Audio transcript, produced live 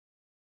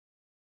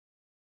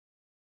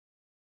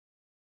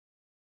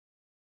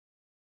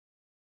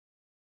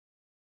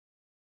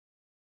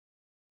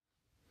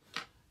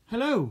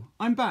Hello,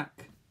 I'm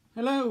back.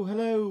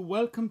 Hello,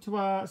 welcome to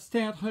our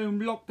stay-at-home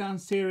lockdown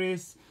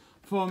series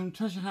from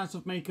Treasure House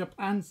of Makeup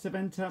and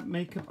Seventa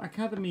Makeup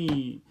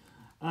Academy.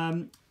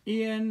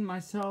 Ian,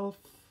 myself,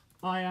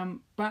 I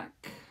am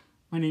back.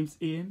 My name's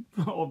Ian,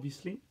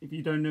 obviously, if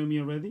you don't know me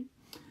already.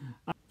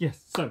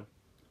 Yes, so,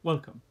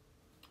 welcome.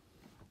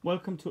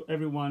 Welcome to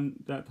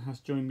everyone that has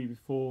joined me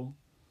before.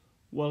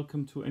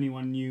 Welcome to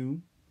anyone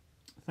new.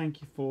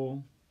 Thank you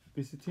for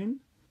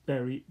visiting.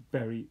 Very,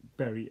 very,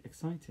 very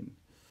exciting.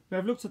 We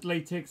have looked at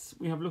latex,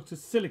 we have looked at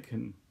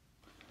silicone.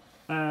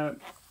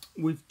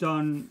 We've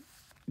done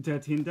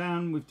dirtying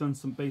down, we've done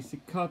some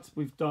basic cuts,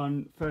 we've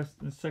done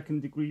first and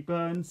second degree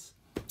burns,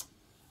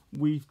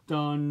 we've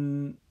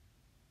done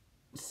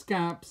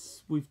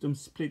scabs, we've done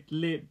split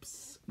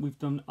lips, we've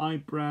done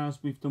eyebrows,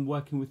 we've done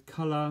working with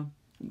colour,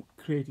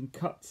 creating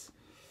cuts.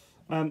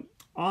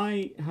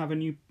 I have a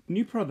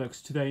new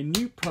products today,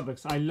 new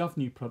products, I love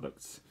new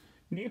products.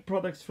 New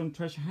products from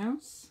Treasure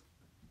House.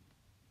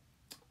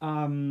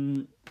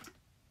 And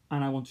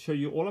I want to show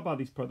you all about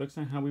these products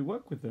and how we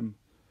work with them.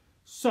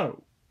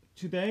 So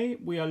today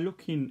we are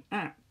looking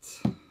at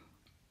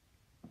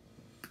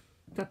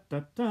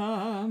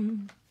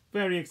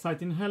very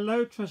exciting.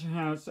 Hello Treasure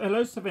House,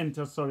 hello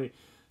Seventa, sorry.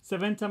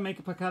 Seventa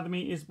Makeup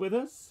Academy is with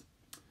us.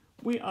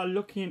 We are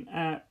looking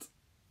at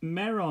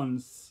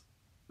Mehron's,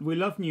 we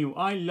love new,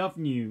 I love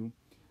new,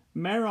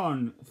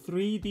 Mehron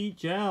 3D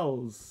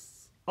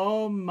gels.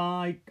 Oh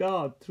my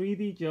god,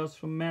 3D gels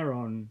from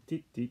Mehren.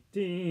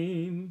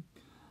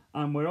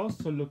 And we're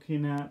also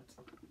looking at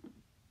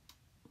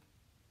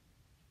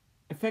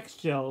FX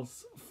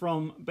gels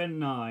from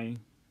Bdellium.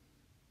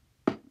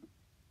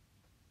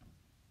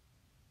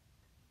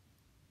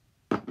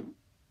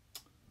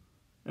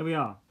 There we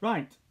are.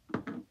 Right.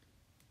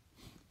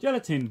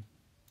 Gelatine.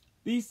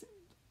 These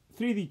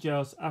 3D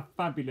gels are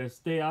fabulous.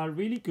 They are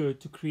really good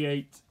to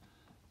create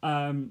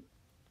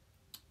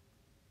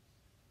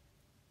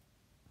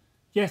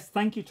yes,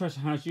 thank you Treasure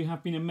House. You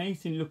have been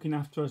amazing looking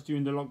after us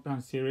during the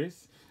lockdown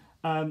series.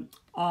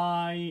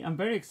 I am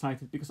very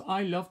excited because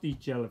I love these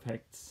gel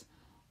effects.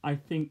 I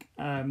think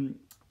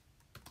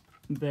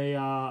they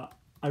are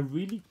a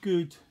really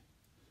good,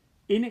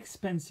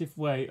 inexpensive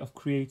way of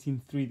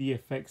creating 3D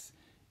effects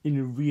in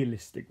a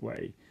realistic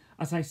way.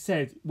 As I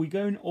said, we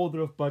go in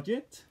order of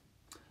budget.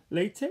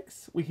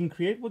 Latex, we can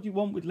create what you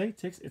want with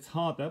latex. It's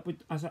harder,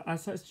 but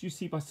as you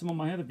see by some of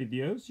my other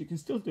videos, you can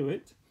still do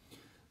it.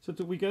 So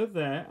we go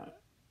there,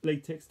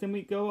 latex, then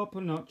we go up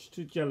a notch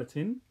to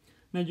gelatin.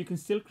 Now you can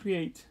still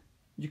create,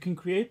 you can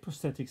create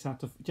prosthetics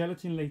out of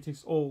gelatin,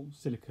 latex or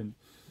silicone.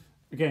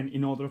 Again,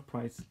 in order of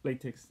price,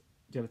 latex,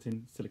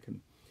 gelatin,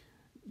 silicone.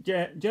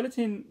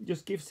 Gelatin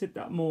just gives it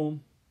that more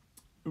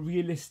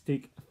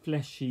realistic,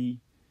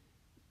 fleshy,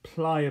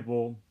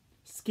 pliable.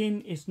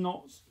 Skin is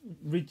not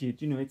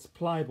rigid, you know, it's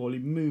pliable,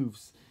 it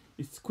moves,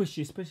 it's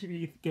squishy, especially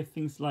if you get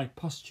things like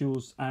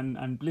pustules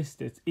and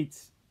blisters,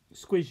 it's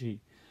squishy.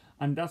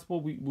 And that's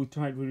what we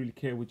try to really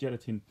care with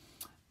gelatin.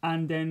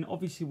 And then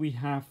obviously we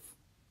have,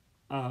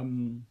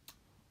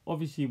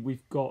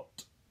 we've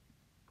got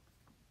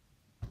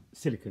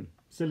silicone.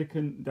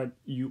 Silicone that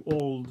you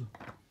all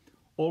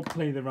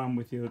played around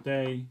with the other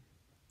day.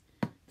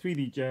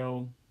 3D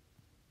gel,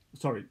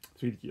 sorry,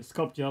 3D gel,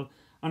 sculpt gel.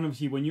 And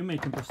obviously when you're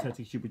making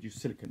prosthetics, you would use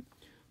silicone.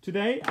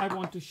 Today I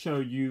want to show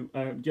you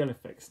gel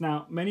effects.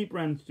 Now many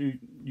brands do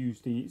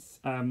use these.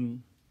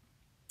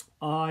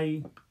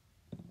 I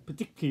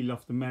particularly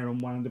love the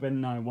Mehren one and the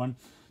Bdellium one,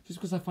 just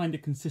because I find the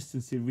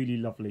consistency really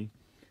lovely.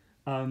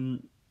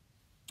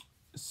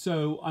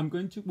 So I'm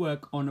going to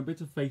work on a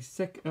bit of a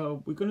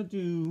we're going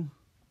to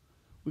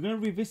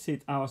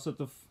revisit our sort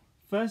of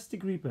first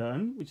degree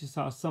burn, which is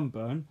our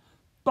sunburn,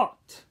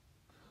 but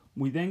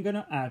we're then going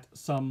to add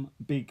some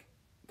big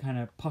kind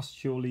of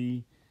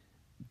pustule-y,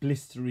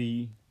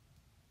 blistery,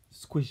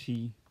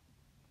 squishy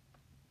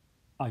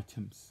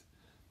items.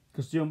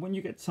 Because when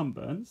you get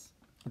sunburns,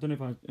 I don't know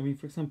if I mean,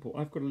 for example,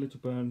 I've got a little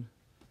burn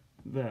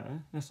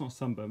there. That's not a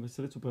sunburn, but it's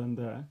a little burn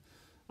there.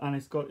 And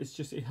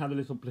it had a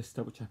little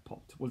blister which I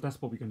popped. Well,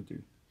 that's what we're going to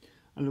do.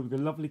 And look, the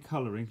lovely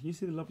colouring. Can you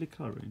see the lovely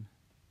colouring?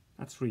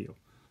 That's real.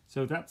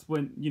 So that's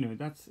when, you know,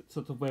 that's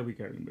sort of where we're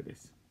going with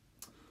this.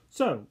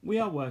 So we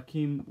are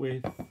working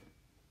with,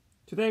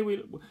 today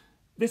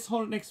this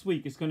whole next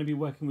week is going to be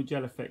working with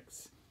gel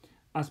effects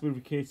as we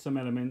recreate some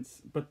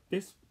elements. But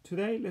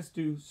today, let's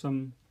do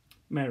some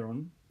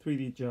Mehren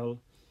 3D gel.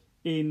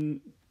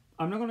 I'm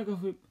not going to go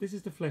for, this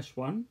is the flesh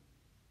one,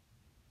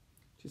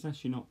 which is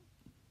actually not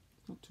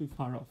too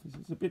far off.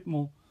 It's a bit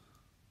more,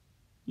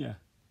 yeah,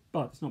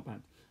 but it's not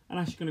bad. I'm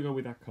actually going to go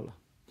with that colour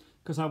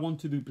because I want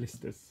to do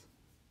blisters.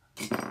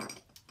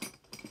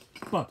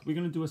 But we're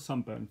going to do a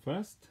sunburn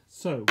first.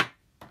 So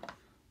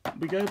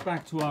we go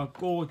back to our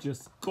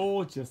gorgeous,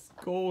 gorgeous,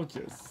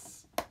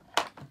 gorgeous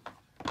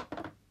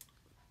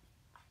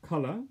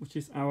colour, which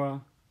is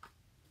our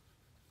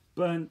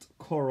Burnt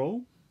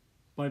Coral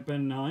by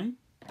Bdellium.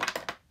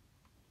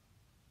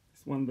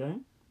 This one there.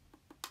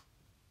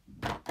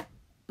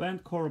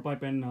 Burnt Coral by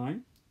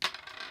Bdellium.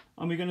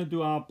 And we're going to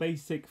do our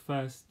basic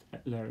first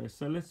layer.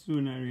 So let's do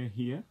an area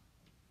here.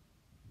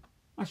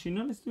 Actually,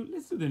 no, let's do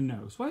the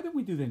nose. Why don't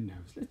we do the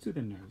nose? Let's do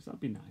the nose. That'd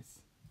be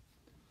nice.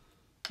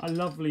 A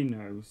lovely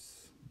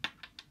nose.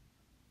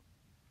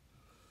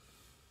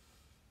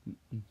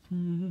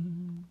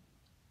 And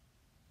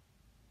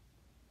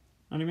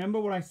remember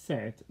what I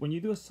said, when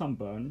you do a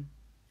sunburn,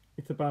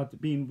 it's about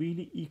being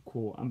really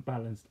equal and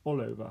balanced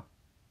all over.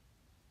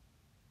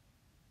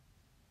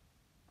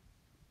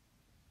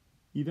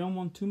 You don't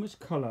want too much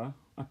colour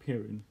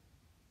appearing.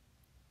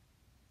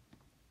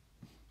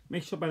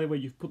 Make sure, by the way,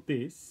 you've put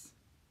this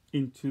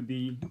into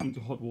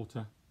hot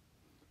water,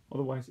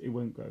 otherwise it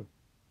won't go.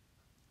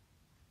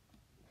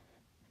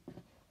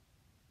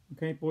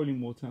 Okay,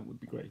 boiling water would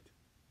be great.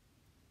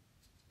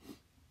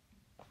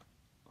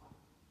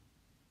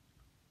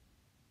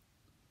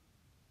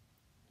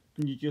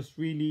 And you just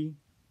really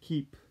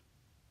keep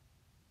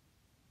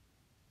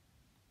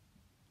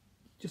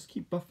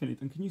buffing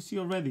it. And can you see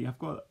already? I've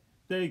got,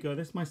 there you go.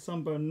 That's my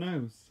sunburned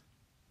nose.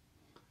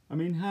 I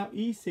mean, how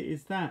easy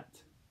is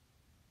that?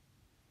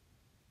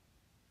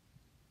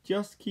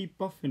 Just keep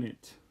buffing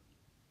it.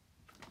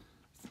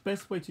 It's the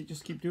best way to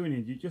just keep doing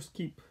it. You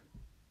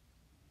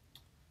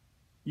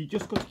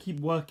just got to keep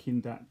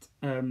working that,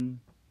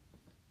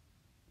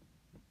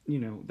 you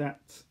know,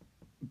 that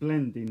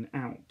blending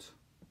out.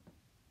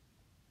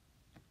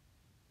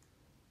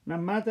 Now,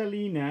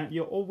 Madalena,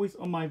 you're always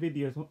on my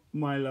videos,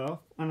 my love,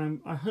 and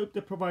I hope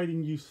they're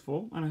providing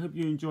useful, and I hope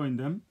you're enjoying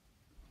them.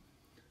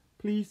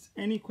 Please,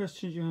 any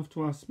questions you have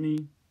to ask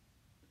me,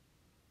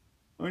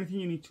 or anything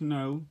you need to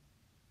know,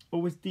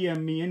 always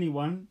DM me,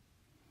 anyone,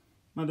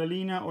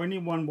 Madalena or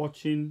anyone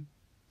watching,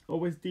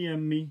 always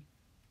DM me.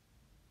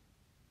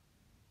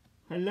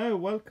 Hello,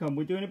 welcome.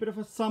 We're doing a bit of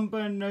a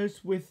sunburn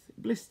nose with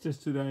blisters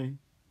today.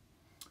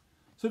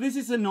 So this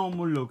is a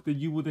normal look that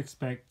you would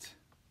expect.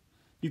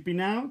 You've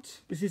been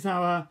out, this is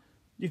our,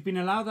 you've been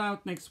allowed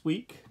out next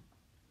week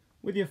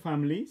with your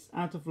families,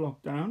 out of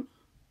lockdown,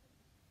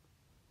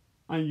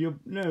 and your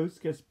nose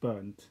gets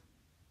burnt.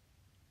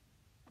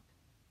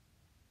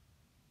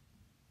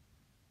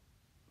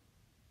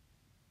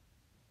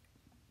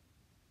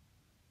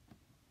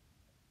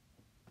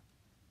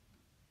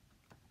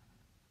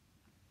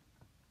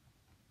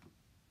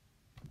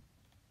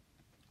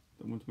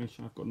 I want to make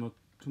sure I've got not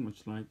too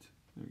much light.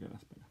 There we go,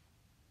 that's better.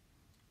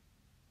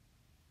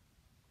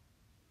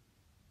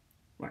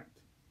 Right.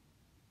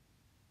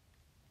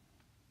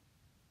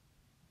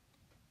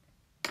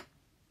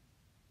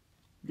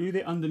 Do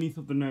the underneath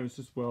of the nose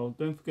as well.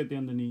 Don't forget the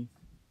underneath.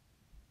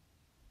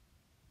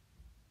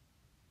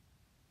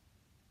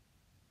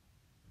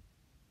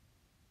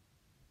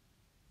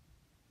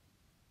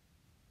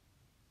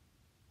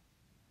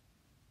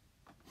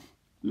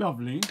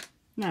 Lovely.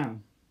 Now,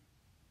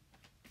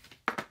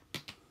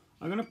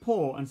 I'm going to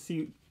pour and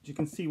see, you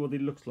can see what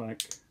it looks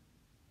like.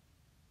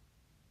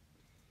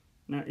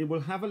 Now it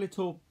will have a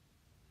little,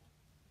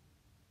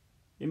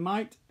 it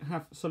might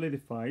have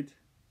solidified,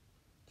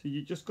 so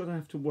you just got to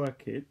have to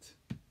work it,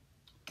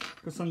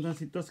 because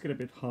sometimes it does get a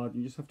bit hard.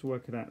 You just have to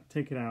work it out,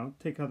 take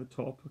out the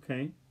top,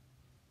 okay?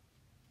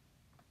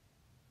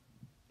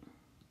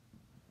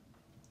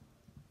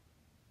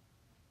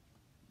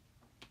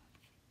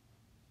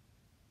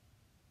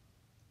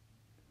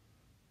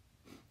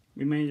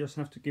 We may just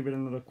have to give it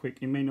another quick,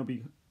 it may not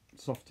be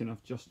soft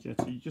enough just yet,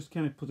 so you just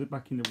kind of put it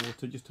back in the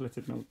water just to let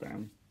it melt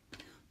down.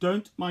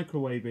 Don't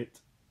microwave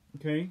it,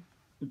 okay?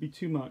 It'd be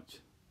too much.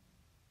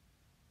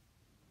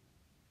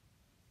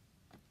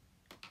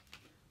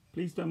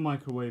 Please don't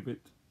microwave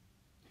it.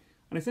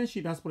 And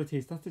essentially that's what it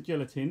is. That's the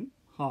gelatin,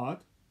 hard,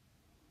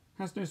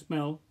 has no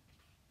smell,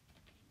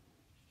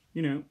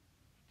 you know,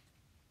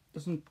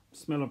 doesn't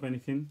smell of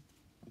anything.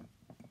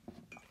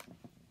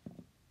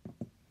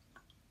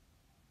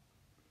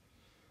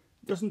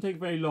 Doesn't take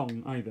very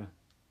long either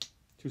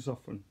to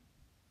soften.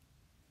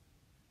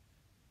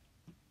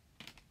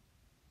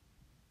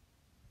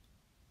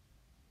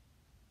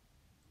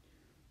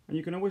 And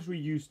you can always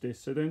reuse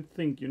this, so don't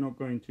think you're not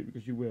going to,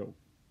 because you will.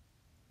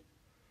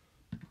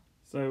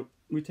 So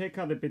we take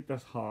out the bit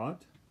that's hard,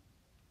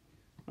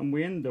 and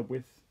we end up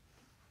with,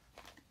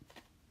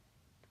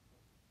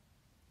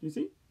 you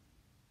see?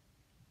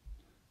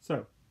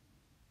 So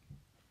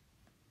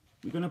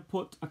we're going to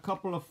put a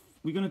couple of,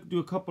 we're going to do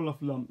a couple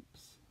of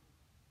lumps.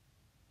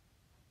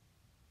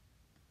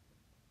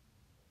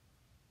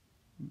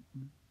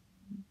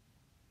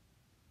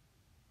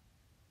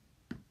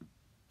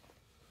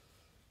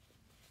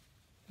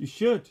 You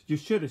should,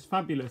 it's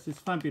fabulous, it's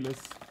fabulous.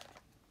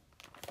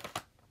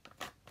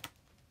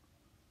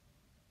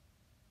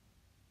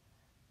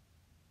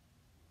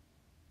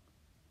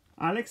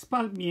 Alex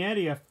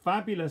Palmieri, a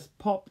fabulous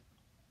pop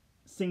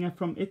singer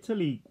from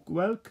Italy,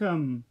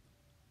 welcome.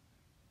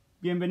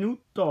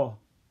 Bienvenuto.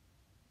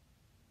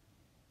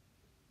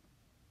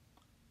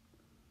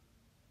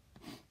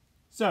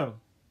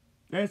 So,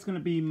 there's going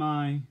to be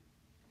my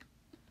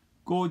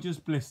gorgeous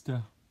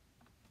blister.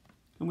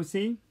 Can we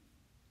see?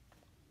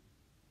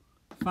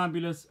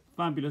 Fabulous,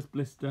 fabulous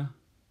blister.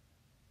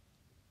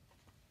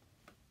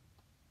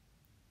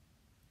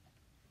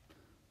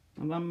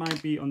 that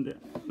might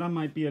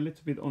be a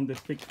little bit on the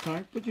thick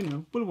side, but you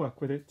know, we'll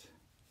work with it.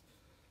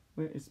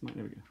 Where is my,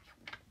 there we go.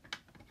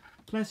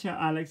 Pleasure,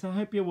 Alex. I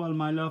hope you're well,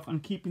 my love,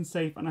 and keeping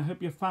safe, and I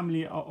hope your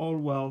family are all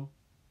well.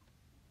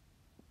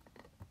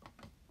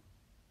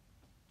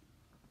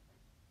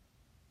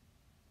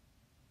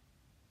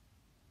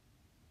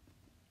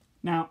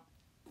 Now,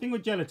 the thing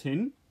with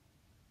gelatin,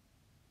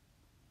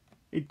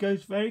 it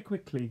goes very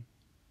quickly.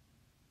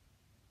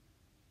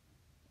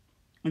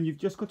 And you've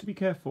just got to be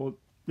careful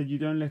that you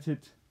don't let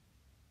it,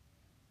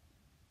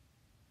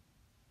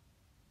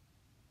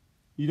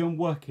 you don't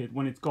work it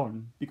when it's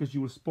gone, because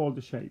you will spoil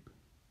the shape.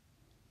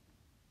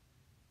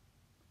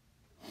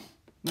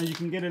 Now you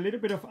can get a little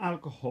bit of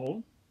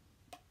alcohol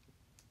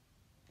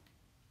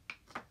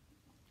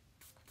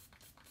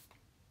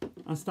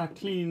and start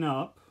cleaning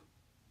up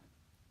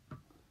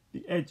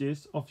the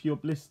edges of your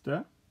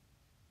blister.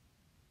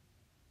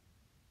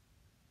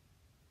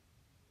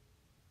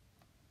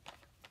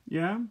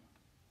 Yeah.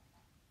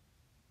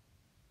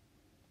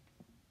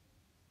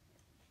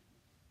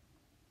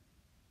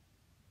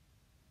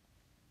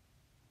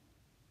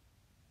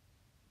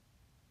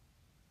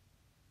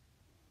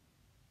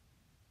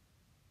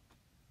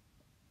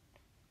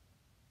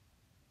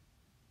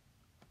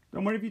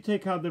 Don't worry if you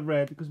take out the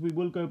red, because we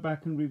will go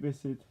back and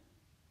revisit.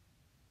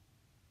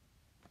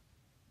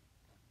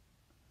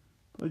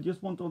 But I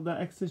just want all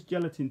that excess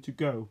gelatin to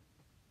go,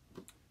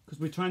 because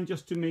we're trying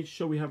just to make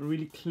sure we have a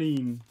really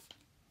clean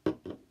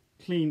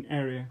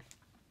area.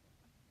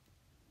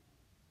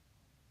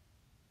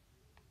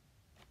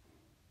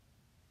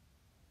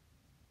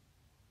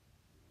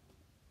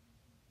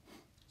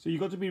 So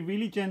you've got to be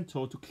really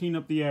gentle to clean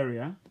up the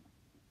area.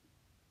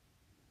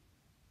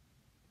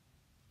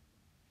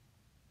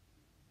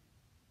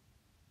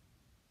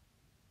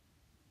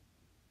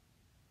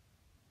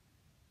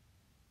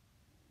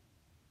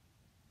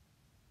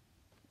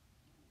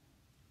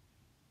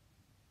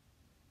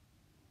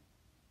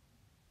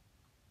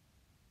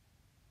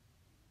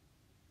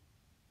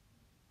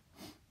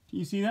 Can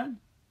you see that?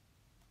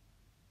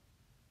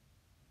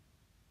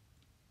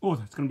 Oh,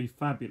 that's going to be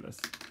fabulous.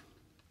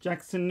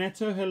 Jackson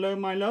Netto, hello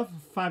my love.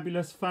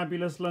 Fabulous,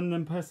 fabulous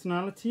London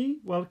personality.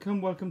 Welcome,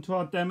 welcome to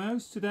our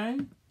demos today.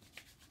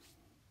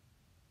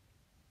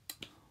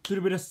 Do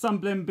a bit of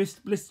Sunburn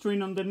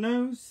blistering on the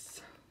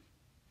nose.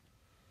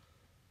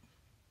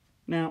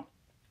 Now,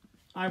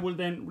 I will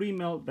then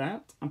remelt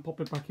that and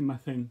pop it back in my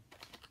thing.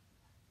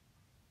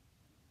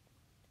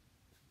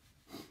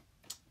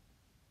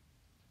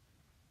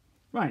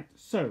 Right,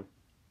 so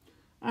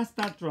as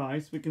that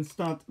dries, we can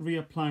start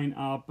reapplying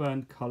our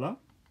burnt colour.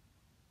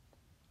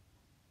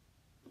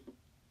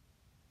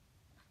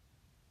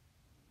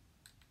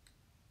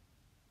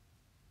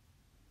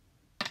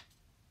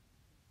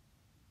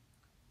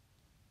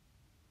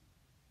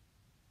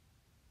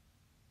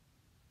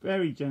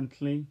 Very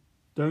gently,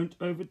 don't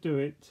overdo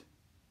it.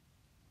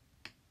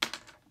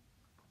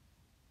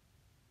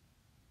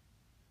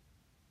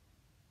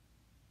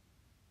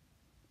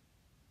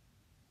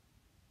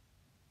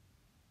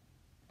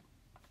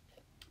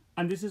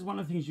 And this is one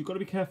of the things you've got to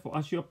be careful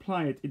as you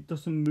apply it, it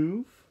doesn't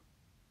move.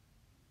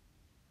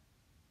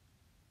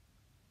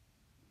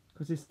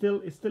 Because it's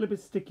still a bit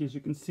sticky, as you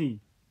can see.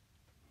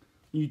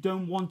 You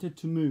don't want it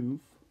to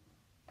move,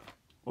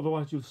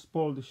 otherwise you'll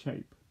spoil the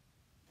shape.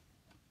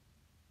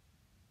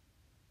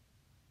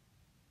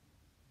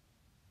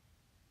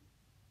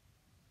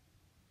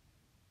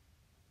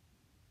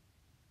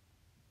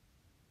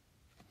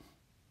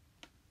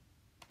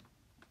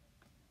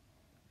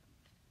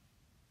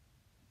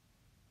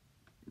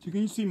 So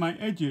can you see my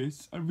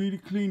edges are really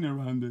clean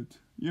around it?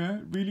 Yeah,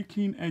 really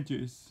clean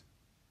edges.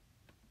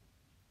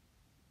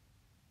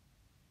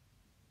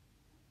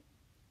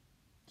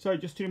 So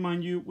just to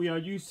remind you, we are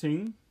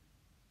using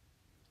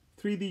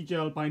 3D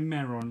gel by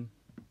Mehron.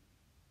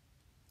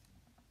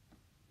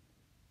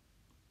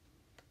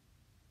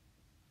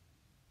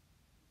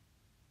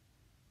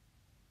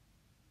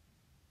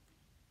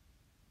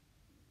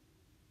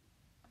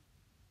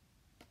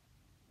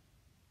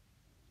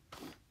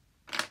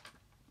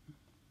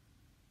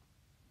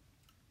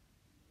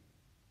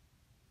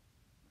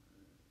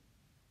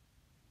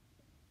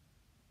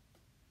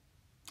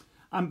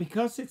 And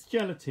because it's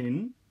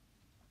gelatin,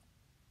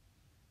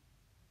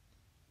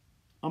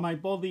 and my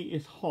body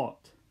is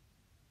hot,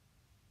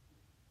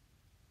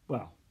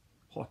 well,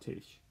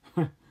 hottish,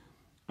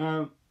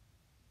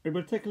 it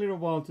will take a little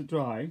while to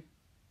dry.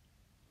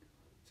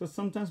 So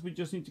sometimes we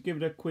just need to give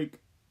it a quick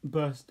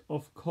burst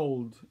of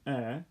cold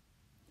air,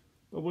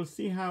 but we'll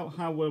see how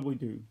well we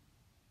do.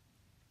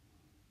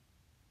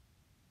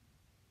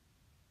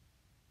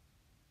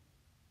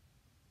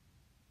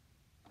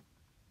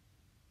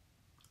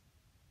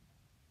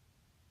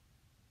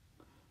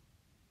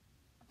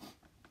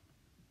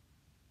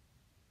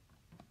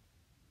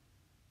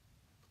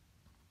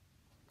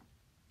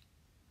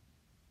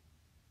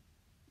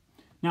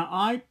 Now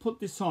I put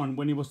this on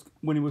when it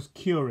was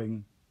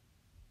curing.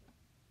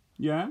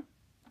 Yeah?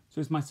 So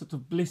it's my sort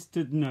of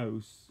blistered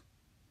nose.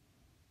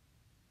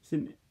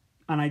 And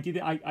I did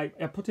it, I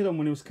put it on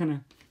when it was kind of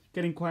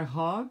getting quite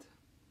hard.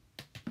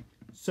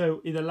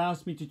 So it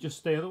allows me to just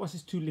stay, otherwise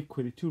it's too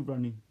liquid, it's too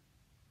runny.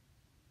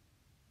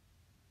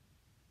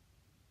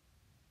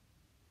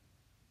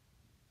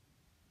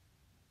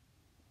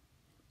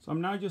 So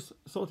I'm now just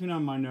sorting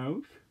out my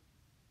nose.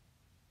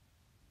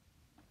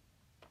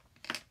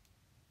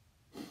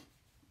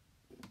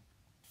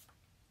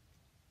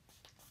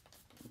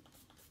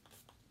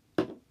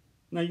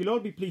 Now you'll all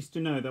be pleased to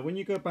know that when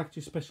you go back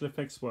to special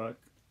effects work,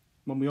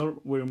 when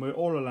we're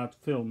all allowed to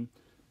film,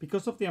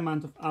 because of the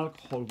amount of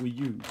alcohol we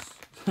use,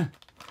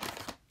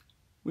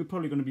 we're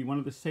probably going to be one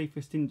of the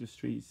safest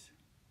industries.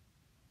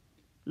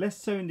 Less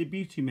so in the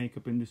beauty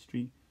makeup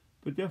industry,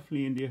 but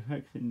definitely in the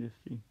effects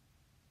industry.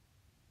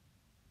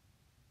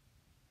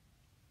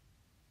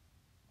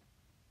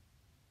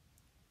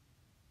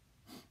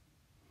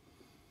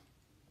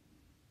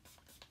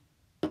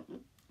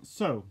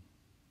 So,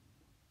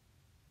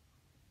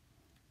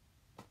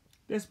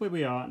 that's where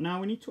we are. Now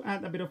we need to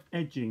add a bit of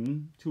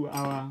edging to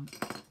our,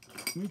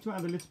 we need to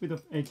add a little bit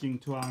of edging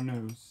to our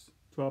nose,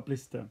 to our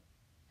blister.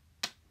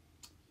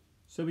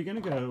 So we're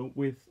going to go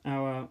with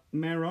our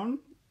Mehron.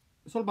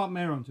 It's all about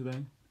Mehron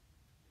today.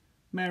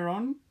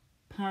 Mehron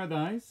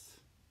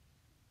Paradise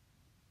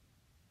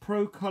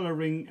Pro Color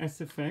Ring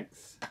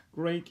SFX.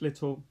 Great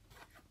little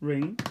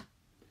ring.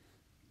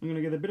 I'm going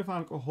to get a bit of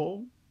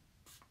alcohol,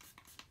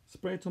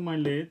 spray it on my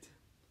lid.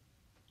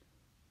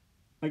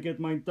 I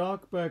get my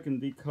dark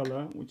burgundy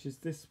color, which is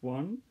this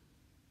one.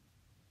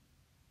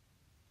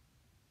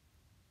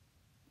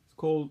 It's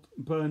called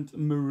Burnt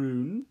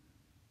Maroon.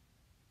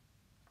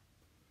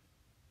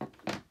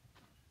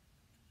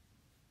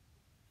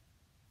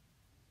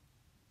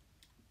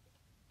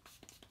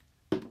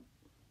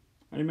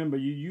 And remember,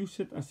 you use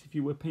it as if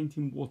you were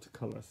painting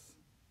watercolors.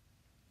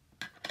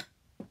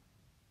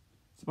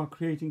 It's about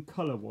creating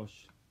color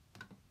wash.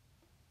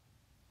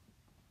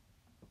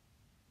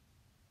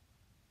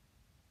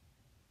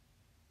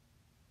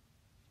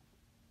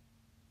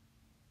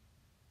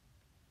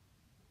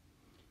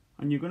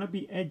 And you're going to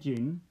be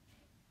edging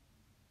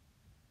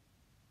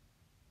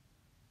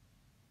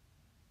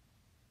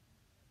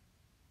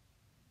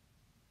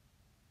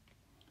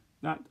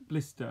that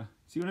blister.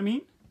 See what I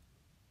mean?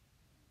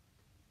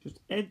 Just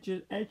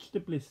edge the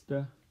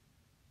blister.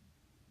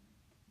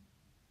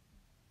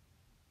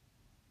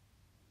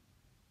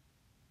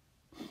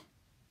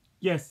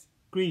 Yes,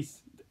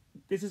 grease.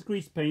 This is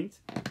grease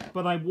paint,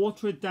 but I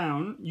water it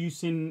down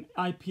using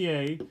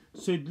IPA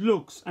so it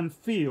looks and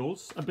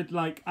feels a bit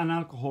like an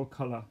alcohol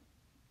color.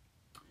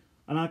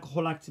 An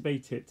alcohol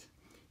activated.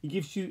 It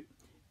gives you,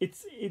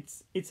 it's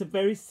a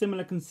very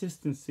similar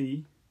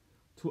consistency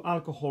to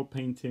alcohol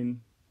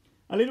painting.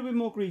 A little bit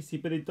more greasy,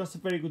 but it does a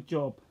very good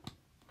job.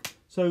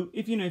 So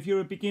if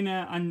you're a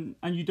beginner and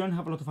you don't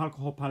have a lot of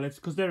alcohol palettes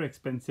because they're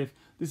expensive,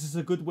 this is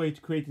a good way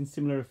to create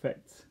similar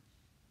effects.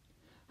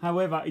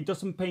 However, it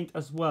doesn't paint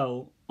as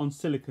well on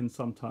silicone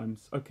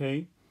sometimes,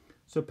 okay?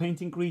 So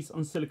painting grease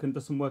on silicone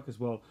doesn't work as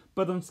well,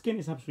 but on skin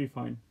it's absolutely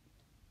fine.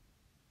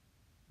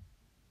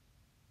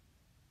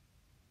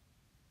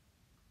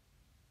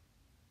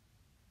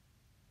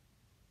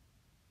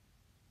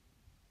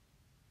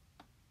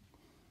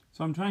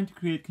 So I'm trying to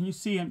create, can you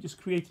see I'm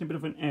just creating a bit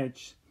of an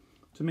edge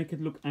to make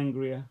it look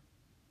angrier.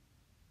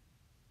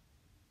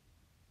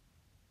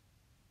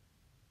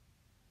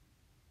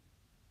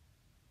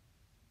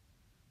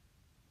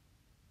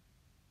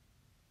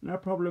 No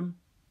problem.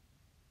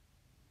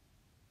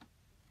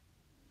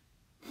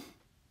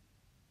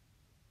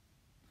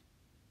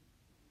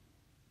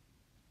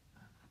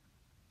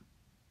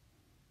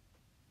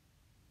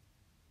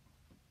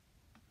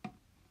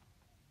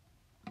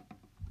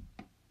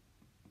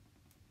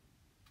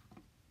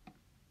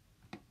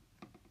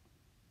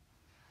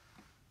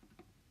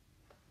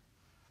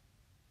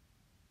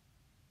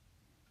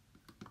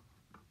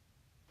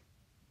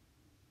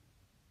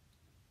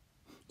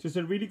 So it's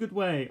a really good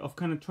way of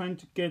kind of trying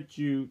to get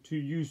you to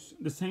use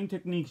the same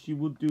techniques you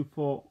would do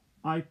for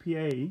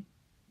IPA,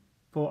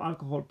 for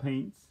alcohol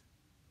paints,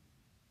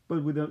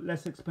 but with a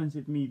less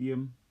expensive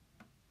medium.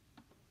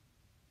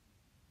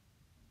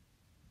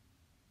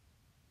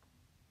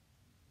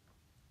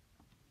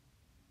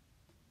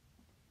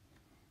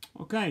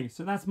 Okay,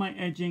 so that's my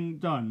edging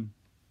done.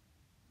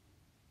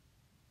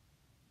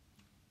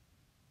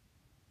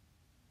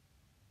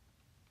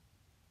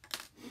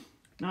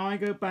 Now I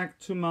go back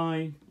to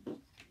my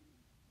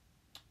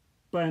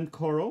burnt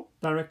coral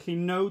directly.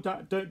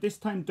 This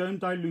time don't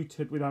dilute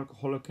it with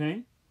alcohol,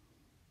 okay?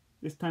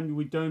 This time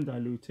we don't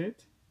dilute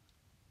it.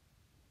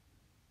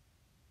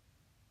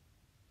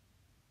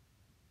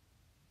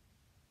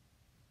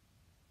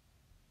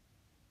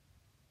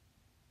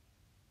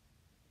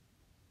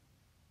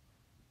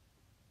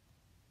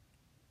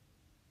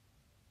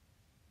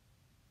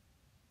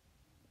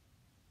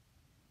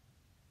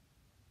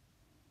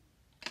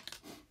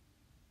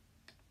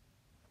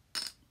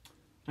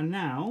 And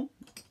now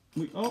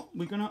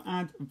we're going to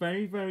add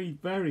very, very,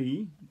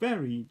 very,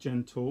 very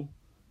gentle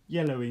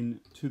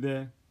yellowing to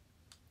the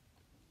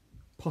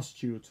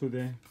posture,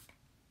 to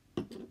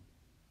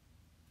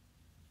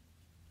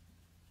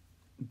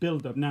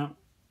build-up. Now,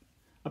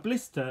 a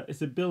blister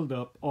is a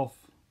build-up of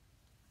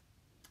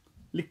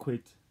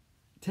liquid.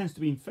 It tends to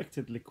be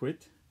infected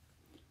liquid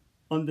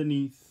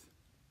underneath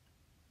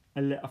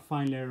a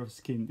fine layer of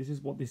skin. This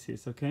is what this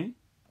is, okay?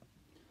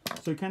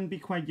 So it can be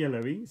quite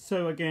yellowy.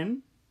 So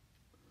again,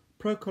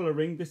 pro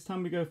coloring, this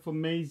time we go for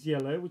maize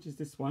yellow, which is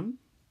this one.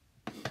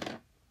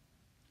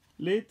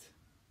 Lid.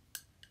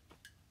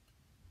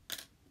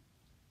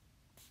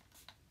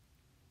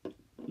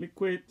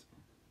 Liquid.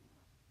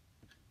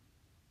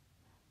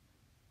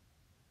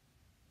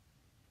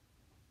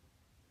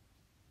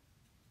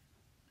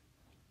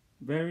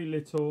 Very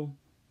little.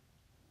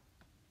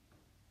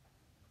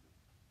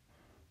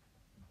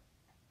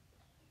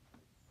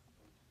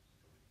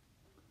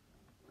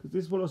 Because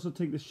this will also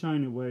take the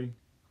shine away.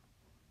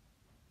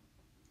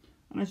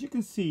 And as you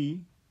can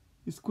see,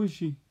 it's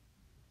squishy,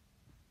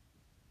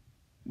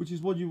 which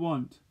is what you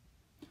want.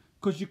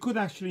 Because you could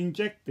actually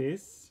inject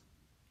this.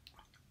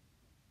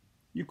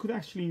 You could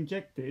actually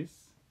inject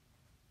this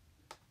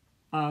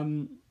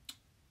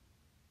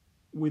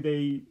with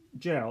a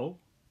gel,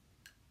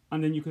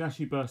 and then you could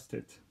actually burst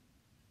it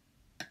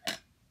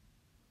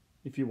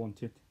if you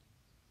wanted.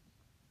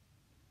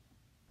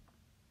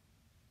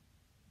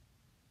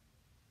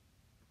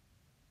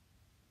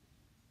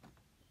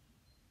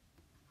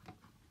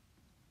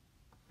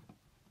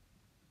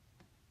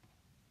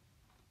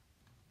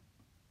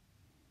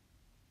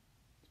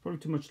 It's probably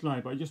too much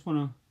light, but I just want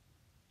to.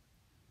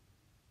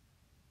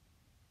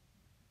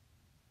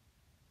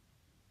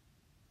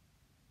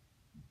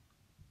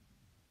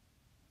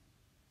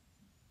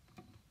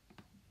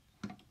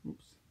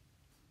 Oops.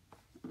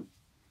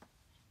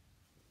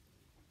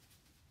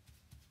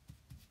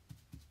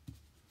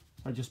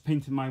 I just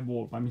painted my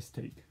wall by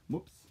mistake.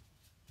 Whoops.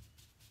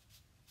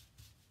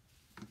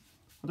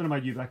 I don't know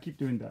about you, but I keep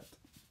doing that.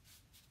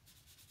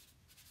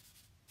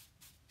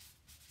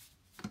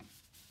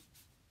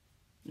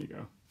 There you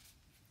go.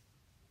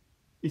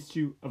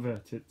 Issue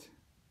averted.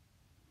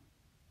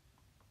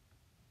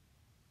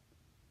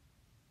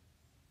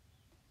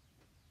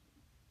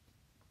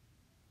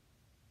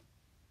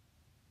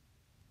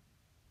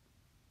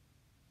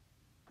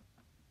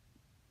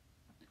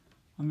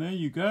 And there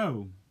you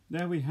go.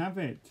 There we have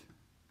it.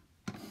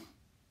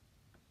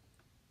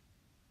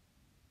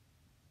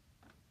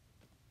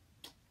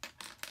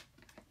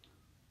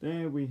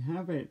 There we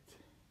have it.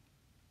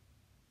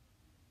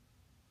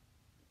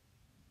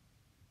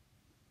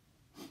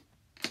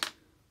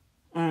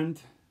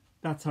 And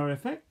that's our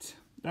effect.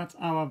 That's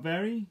our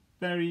very,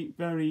 very,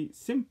 very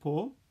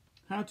simple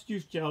how to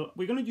use gel.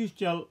 We're going to use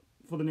gel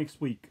for the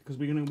next week because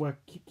we're going to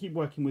keep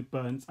working with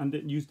burns and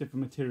use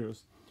different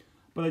materials.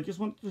 But I just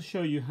wanted to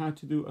show you how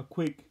to do a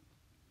quick...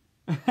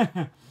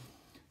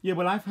 Yeah,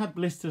 well, I've had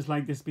blisters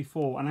like this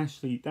before, and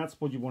actually that's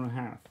what you want to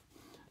have.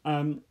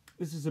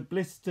 This is a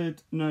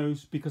blistered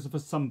nose because of a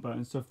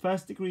sunburn. So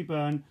 1st degree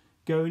burn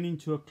going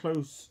into a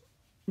close,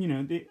 you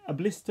know, a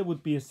blister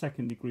would be a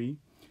 2nd degree.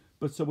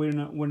 But so we're in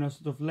a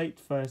sort of late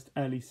 1st,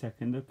 early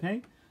 2nd,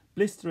 okay?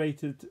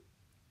 Blisterated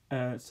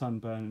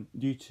sunburn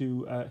due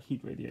to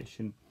heat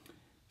radiation.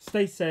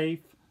 Stay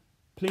safe.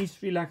 Please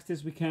relax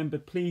this weekend,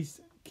 but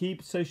please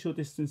keep social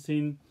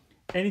distancing.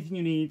 Anything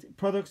you need.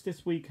 Products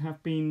this week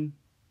have been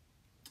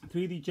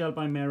 3D Gel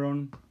by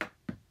Mehron.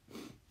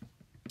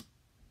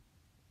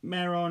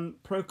 Mehron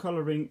Pro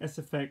Coloring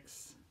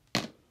SFX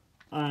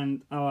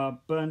and our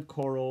Burnt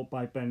Coral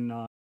by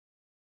Ben.